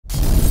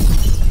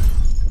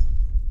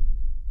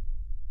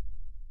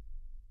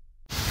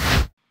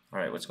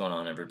Alright, what's going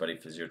on everybody?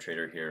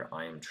 PhysioTrader here.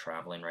 I am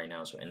traveling right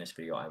now, so in this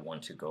video I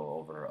want to go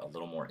over a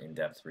little more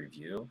in-depth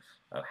review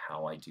of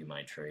how I do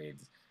my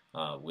trades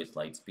with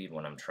Lightspeed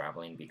when I'm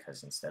traveling,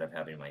 because instead of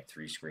having my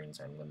 3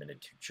 screens, I'm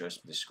limited to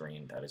just the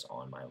screen that is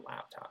on my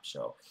laptop.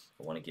 So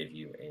I want to give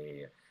you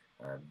a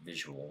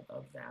visual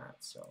of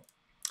that.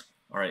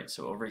 Alright,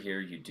 so over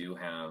here you do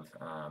have,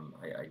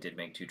 I did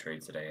make 2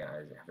 trades today. I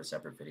have a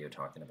separate video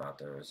talking about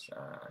those.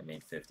 I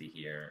made 50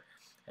 here,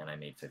 and I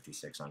made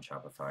 56 on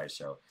Shopify,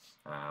 so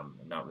I'm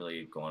not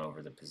really going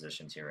over the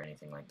positions here or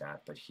anything like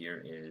that, but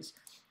here is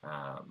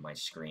my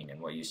screen, and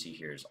what you see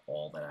here is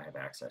all that I have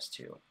access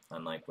to.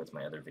 Unlike with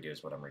my other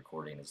videos, what I'm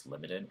recording is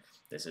limited.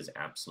 This is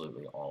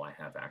absolutely all I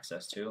have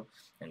access to,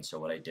 and so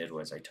what I did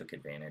was I took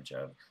advantage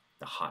of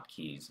the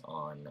hotkeys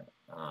on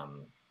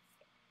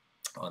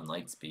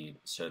Lightspeed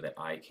so that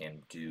I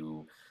can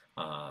do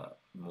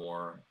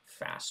more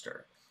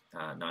faster.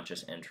 Not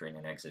just entering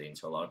and exiting.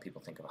 So a lot of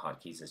people think of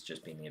hotkeys as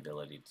just being the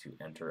ability to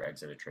enter,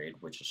 exit a trade,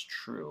 which is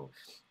true.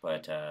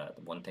 But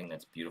one thing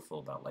that's beautiful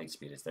about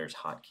Lightspeed is there's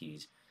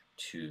hotkeys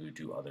to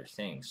do other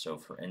things. So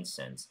for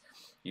instance,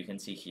 you can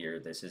see here,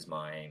 this is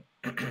my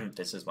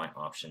this is my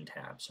option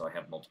tab. So I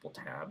have multiple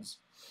tabs,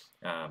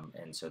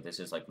 and so this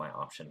is like my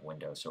option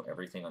window. So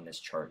everything on this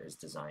chart is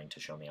designed to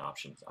show me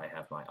options. I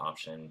have my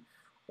option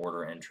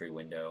order entry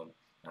window.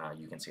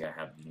 You can see I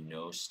have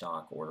no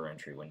stock order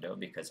entry window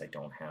because I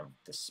don't have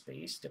the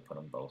space to put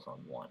them both on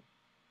one.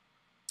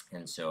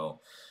 And so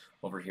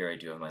over here I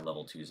do have my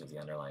level 2s of the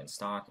underlying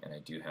stock, and I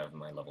do have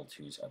my level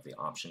 2s of the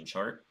option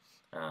chart,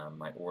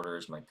 my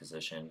orders, my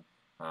position,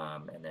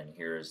 and then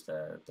here's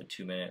the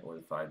 2-minute or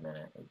the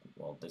 5-minute.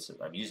 Well,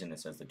 I'm using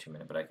this as the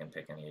 2-minute, but I can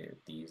pick any of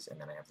these, and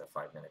then I have the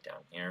 5-minute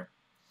down here.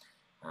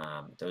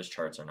 Those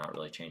charts are not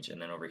really changed.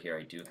 And then over here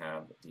I do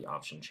have the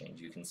option change.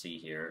 You can see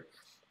here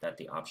that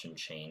the option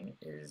chain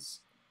is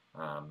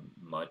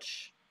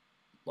much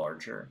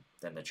larger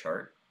than the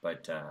chart,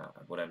 but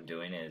what I'm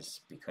doing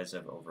is, because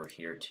of over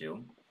here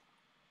too,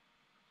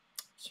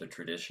 so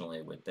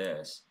traditionally with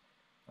this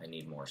I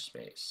need more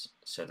space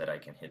so that I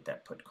can hit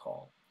that put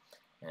call,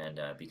 and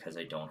because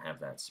I don't have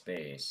that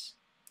space,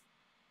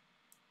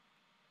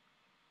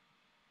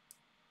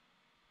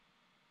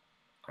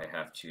 I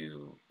have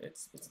to,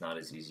 it's not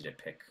as easy to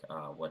pick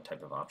what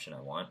type of option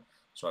I want.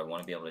 So I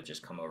want to be able to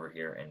just come over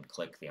here and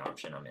click the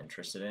option I'm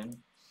interested in.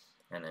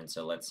 And then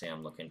so let's say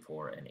I'm looking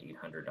for an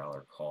 $800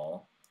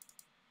 call.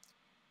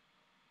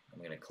 I'm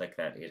going to click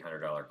that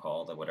 $800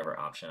 call, whatever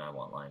option I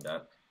want lined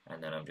up,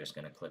 and then I'm just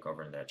going to click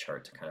over into that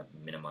chart to kind of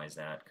minimize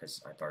that because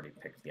I've already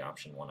picked the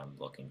option one I'm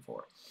looking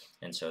for.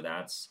 And so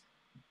that's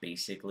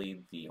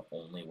basically the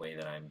only way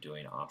that I'm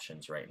doing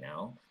options right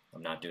now.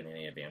 I'm not doing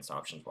any advanced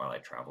options while I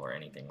travel or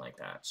anything like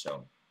that.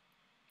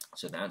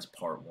 So that's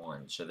part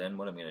one. So then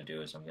what I'm going to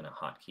do is I'm going to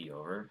hotkey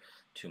over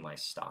to my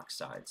stock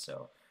side.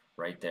 So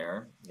right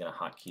there, I'm going to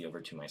hotkey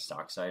over to my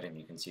stock side, and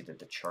you can see that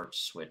the chart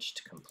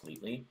switched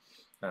completely.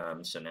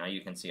 So now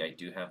you can see I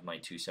do have my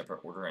 2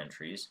 separate order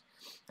entries.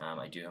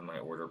 I do have my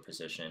order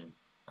position,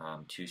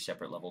 2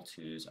 separate level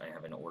 2s. I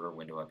have an order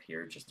window up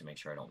here just to make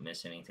sure I don't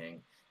miss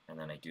anything. And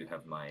then I do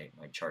have my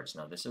charts.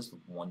 Now this is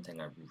one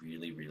thing I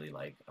really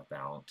like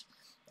about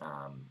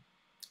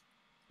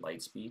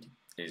Lightspeed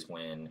is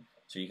when,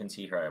 so you can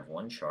see here I have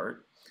one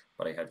chart,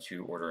 but I have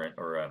 2 order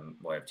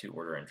I have 2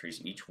 order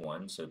entries each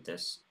one. So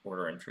this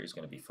order entry is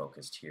going to be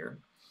focused here,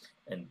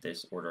 and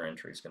this order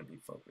entry is going to be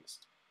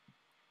focused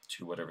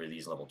to whatever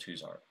these level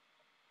 2s are.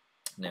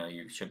 Now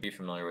you should be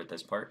familiar with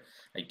this part.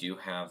 I do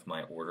have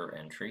my order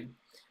entry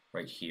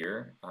right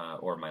here,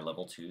 or my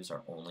level 2s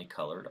are only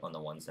colored on the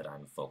ones that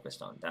I'm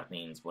focused on. That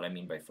means, what I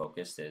mean by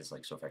focused is,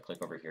 like, so if I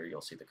click over here,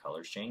 you'll see the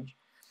colors change.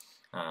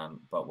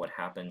 But what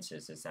happens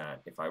is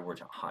that if I were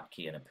to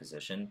hotkey in a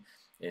position,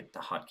 the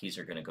hotkeys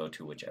are going to go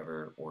to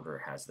whichever order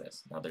has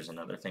this. Now there's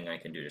another thing I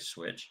can do to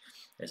switch,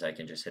 is I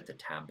can just hit the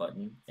tab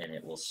button and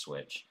it will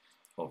switch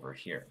over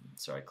here.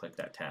 So I click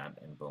that tab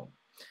and boom.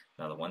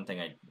 Now the one thing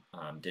I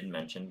didn't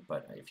mention,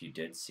 but if you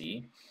did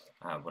see,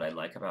 what I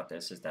like about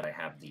this is that I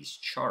have these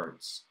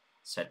charts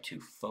set to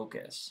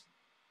focus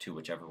to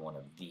whichever one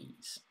of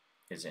these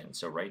is in.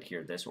 So right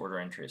here, this order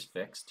entry is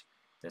fixed.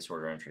 This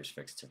order entry is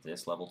fixed to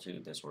this level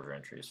 2. This order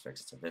entry is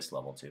fixed to this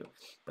level 2.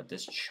 But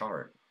this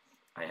chart,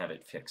 I have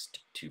it fixed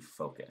to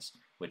focus,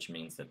 which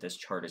means that this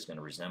chart is going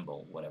to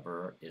resemble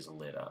whatever is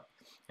lit up.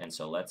 And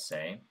so let's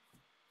say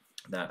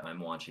that I'm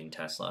watching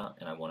Tesla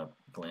and I want to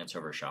glance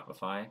over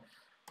Shopify.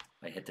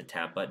 I hit the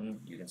tab button.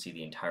 You can see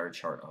the entire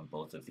chart on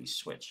both of these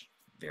switch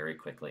very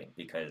quickly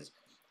because,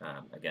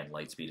 again,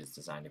 Lightspeed is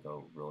designed to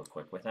go really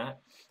quick with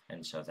that.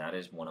 And so that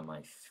is one of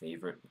my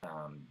favorite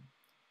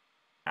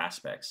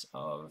aspects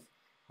of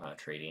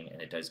trading,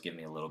 and it does give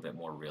me a little bit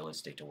more real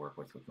estate to work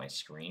with my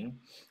screen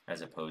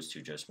as opposed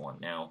to just one.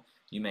 Now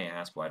you may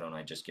ask, why don't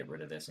I just get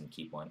rid of this and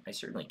keep one? I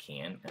certainly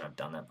can, and I've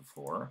done that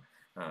before,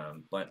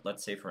 but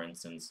let's say for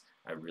instance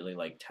I really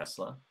like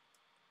Tesla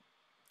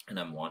and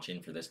I'm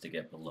watching for this to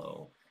get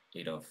below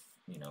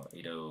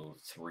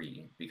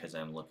 803 because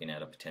I'm looking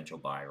at a potential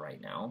buy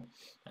right now.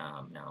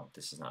 Now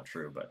this is not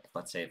true, but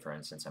let's say for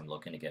instance I'm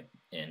looking to get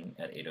in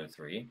at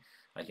 803.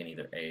 I can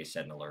either A,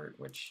 set an alert,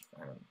 which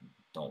I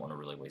don't want to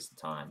really waste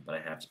the time, but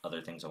I have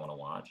other things I want to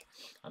watch.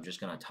 I'm just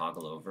going to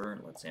toggle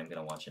over. Let's say I'm going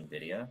to watch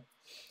NVIDIA,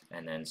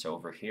 and then so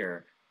over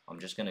here I'm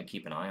just going to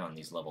keep an eye on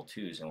these level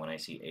 2s, and when I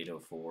see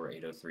 804,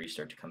 803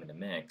 start to come into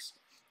mix,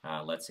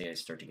 let's say I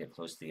start to get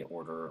close to the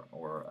order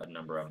or a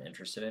number I'm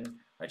interested in,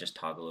 I just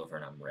toggle over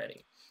and I'm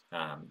ready.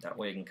 That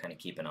way I can kind of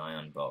keep an eye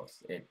on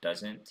both. It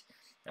doesn't,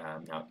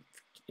 now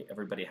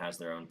everybody has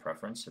their own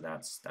preference, so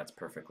that's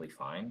perfectly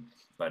fine,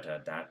 but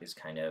that is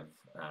kind of,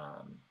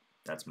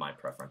 that's my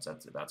preference.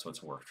 That's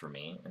what's worked for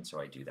me, and so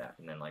I do that.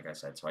 And then, like I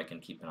said, so I can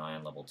keep an eye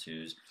on level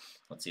 2s.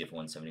 Let's see if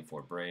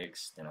 174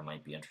 breaks, then I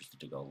might be interested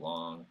to go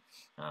long.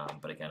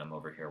 But again, I'm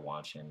over here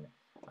watching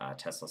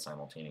Tesla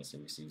simultaneously.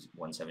 We see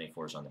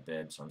 174 is on the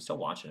bid, so I'm still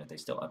watching it. They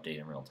still update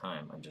in real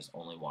time. I'm just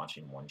only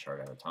watching one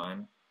chart at a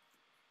time.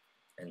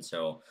 And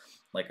so,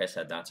 like I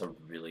said, that's a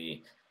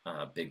really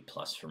big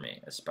plus for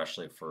me,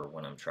 especially for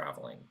when I'm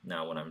traveling.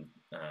 Now, when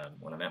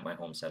I'm at my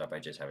home setup, I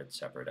just have it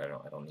separate. I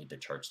don't need the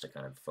charts to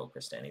kind of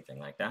focus to anything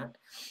like that.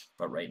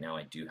 But right now,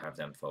 I do have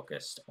them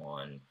focused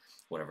on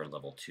whatever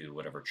level 2,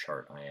 whatever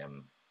chart I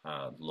am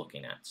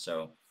looking at.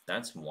 So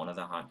that's one of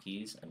the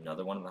hotkeys.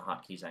 Another one of the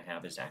hotkeys I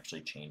have is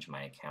actually change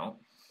my account.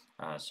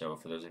 So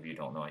for those of you who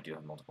don't know, I do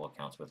have multiple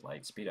accounts with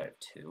Lightspeed. I have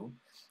 2.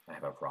 I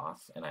have a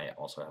Roth, and I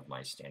also have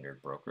my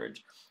standard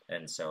brokerage.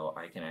 And so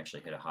I can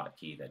actually hit a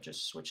hotkey that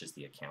just switches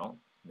the account.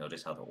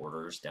 Notice how the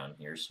orders down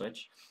here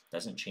switch.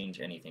 Doesn't change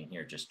anything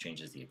here, just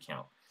changes the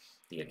account.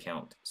 The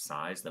account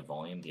size, the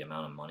volume, the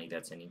amount of money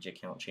that's in each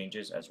account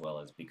changes, as well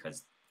as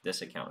because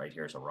this account right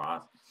here is a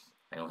Roth,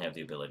 I only have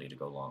the ability to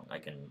go long. I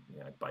can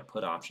buy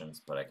put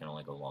options, but I can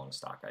only go long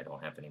stock. I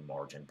don't have any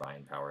margin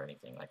buying power or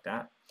anything like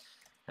that.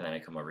 And then I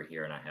come over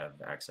here and I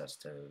have access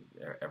to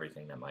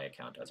everything that my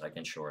account does. I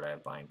can short, I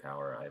have buying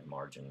power, I have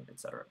margin,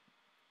 etc.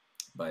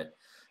 But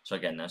so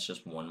again, that's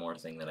just one more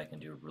thing that I can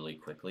do really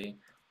quickly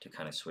to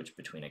kind of switch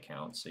between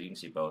accounts. So you can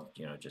see both,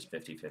 just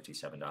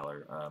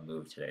 $57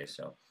 move today.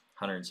 So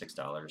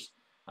 $106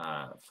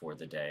 for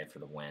the day for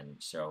the win.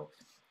 So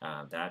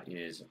that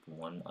is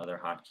one other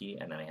hotkey,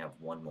 and then I have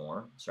one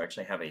more. So I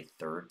actually have a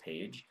third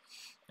page,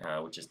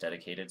 which is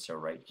dedicated. So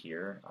right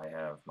here, I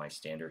have my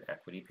standard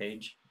equity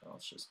page.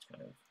 Let's just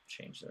kind of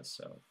change this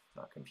so it's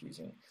not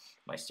confusing.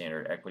 My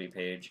standard equity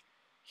page.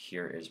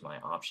 Here is my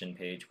option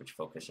page, which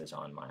focuses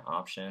on my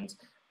options.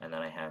 And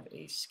then I have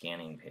a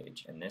scanning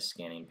page. And this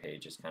scanning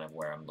page is kind of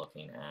where I'm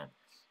looking at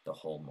the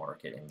whole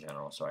market in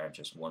general. So I have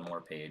just one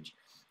more page.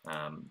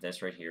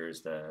 This right here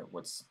is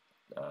what's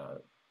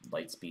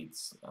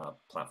Lightspeed's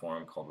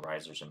platform called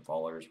Risers and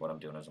Fallers. What I'm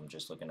doing is I'm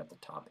just looking at the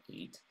top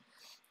 8.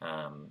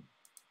 I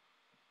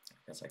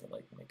guess I could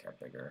make that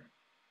bigger.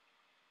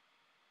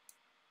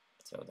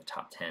 So the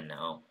top 10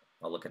 now.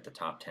 I'll look at the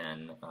top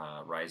 10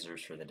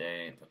 risers for the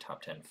day, the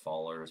top 10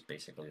 fallers,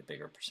 basically the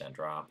bigger percent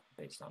drop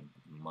based on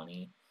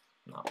money,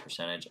 not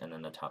percentage, and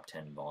then the top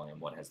 10 volume.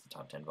 What has the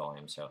top 10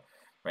 volume? So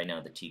right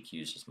now the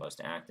TQ is just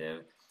most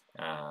active.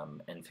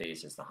 End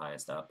phase is the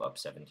highest up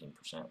 17%.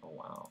 Oh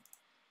wow.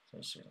 So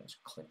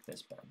just click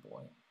this bad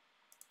boy.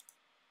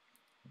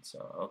 And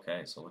so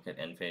okay, so look at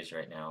end phase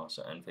right now.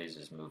 So end phase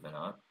is moving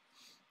up.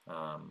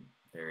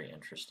 Very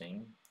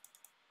interesting.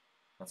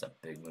 That's a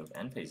big move.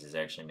 End phase is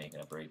actually making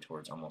a break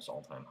towards almost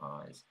all-time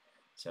highs.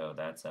 So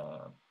that's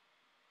going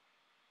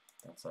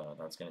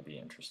to be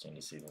interesting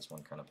to see this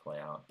one kind of play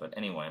out. But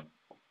anyway,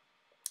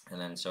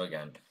 and then so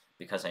again,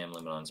 because I am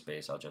limited on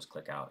space, I'll just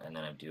click out, and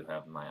then I do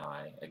have my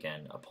eye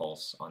again, a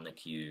pulse on the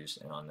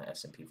Qs and on the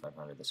S&P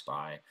 500, the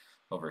SPY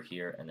over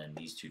here, and then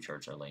these two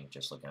charts are linked.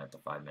 Just looking at the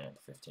 5-minute,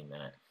 the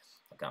 15-minute.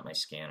 I've got my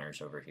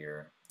scanners over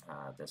here.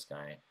 This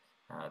guy.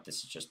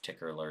 This is just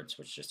ticker alerts,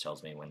 which just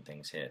tells me when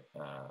things hit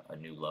a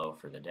new low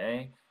for the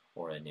day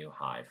or a new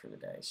high for the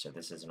day. So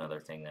this is another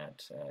thing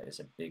that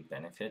is a big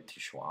benefit to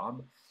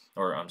Schwab,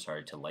 or I'm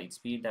sorry, to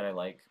Lightspeed that I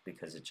like,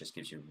 because it just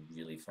gives you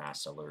really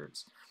fast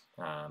alerts,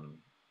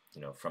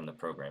 from the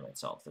program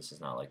itself. This is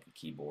not like a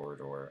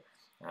keyboard or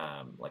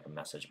like a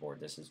message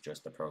board. This is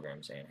just the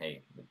program saying,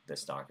 hey,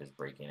 this stock is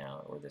breaking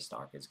out or this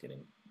stock is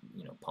getting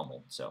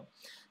pummeled. So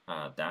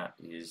that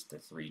is the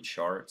 3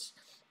 charts.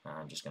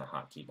 I'm just going to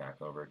hotkey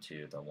back over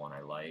to the one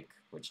I like,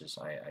 which is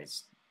I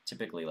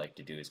typically like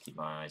to do is keep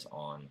my eyes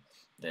on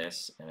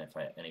this, and if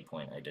at any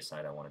point I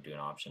decide I want to do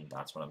an option,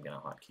 that's when I'm going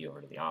to hotkey over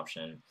to the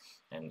option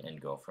and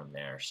go from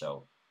there.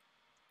 So,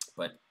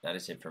 but that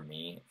is it for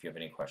me. If you have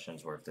any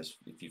questions, or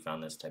if you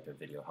found this type of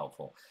video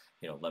helpful,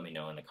 let me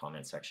know in the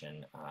comment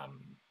section.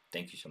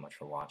 Thank you so much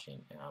for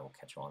watching, and I will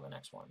catch you on the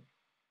next one.